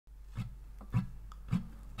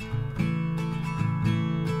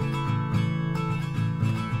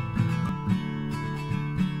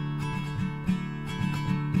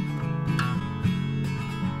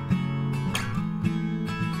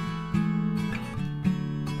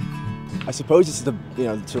I suppose it's the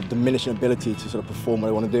sort of diminishing ability to sort of perform what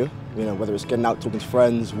I want to do. Whether it's getting out, talking to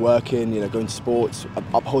friends, working, going to sports,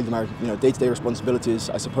 upholding my day-to-day responsibilities.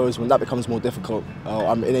 I suppose when that becomes more difficult,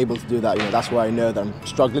 I'm unable to do that. That's where I know that I'm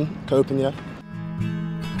struggling, coping.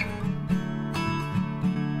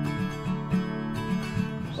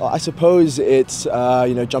 I suppose it's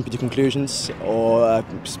jumping to conclusions or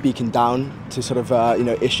speaking down to sort of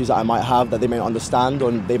issues that I might have that they may not understand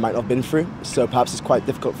or they might not have been through. So perhaps it's quite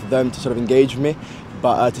difficult for them to sort of engage with me.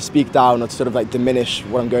 But to speak down or to sort of diminish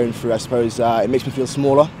what I'm going through, I suppose it makes me feel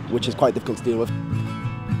smaller, which is quite difficult to deal with.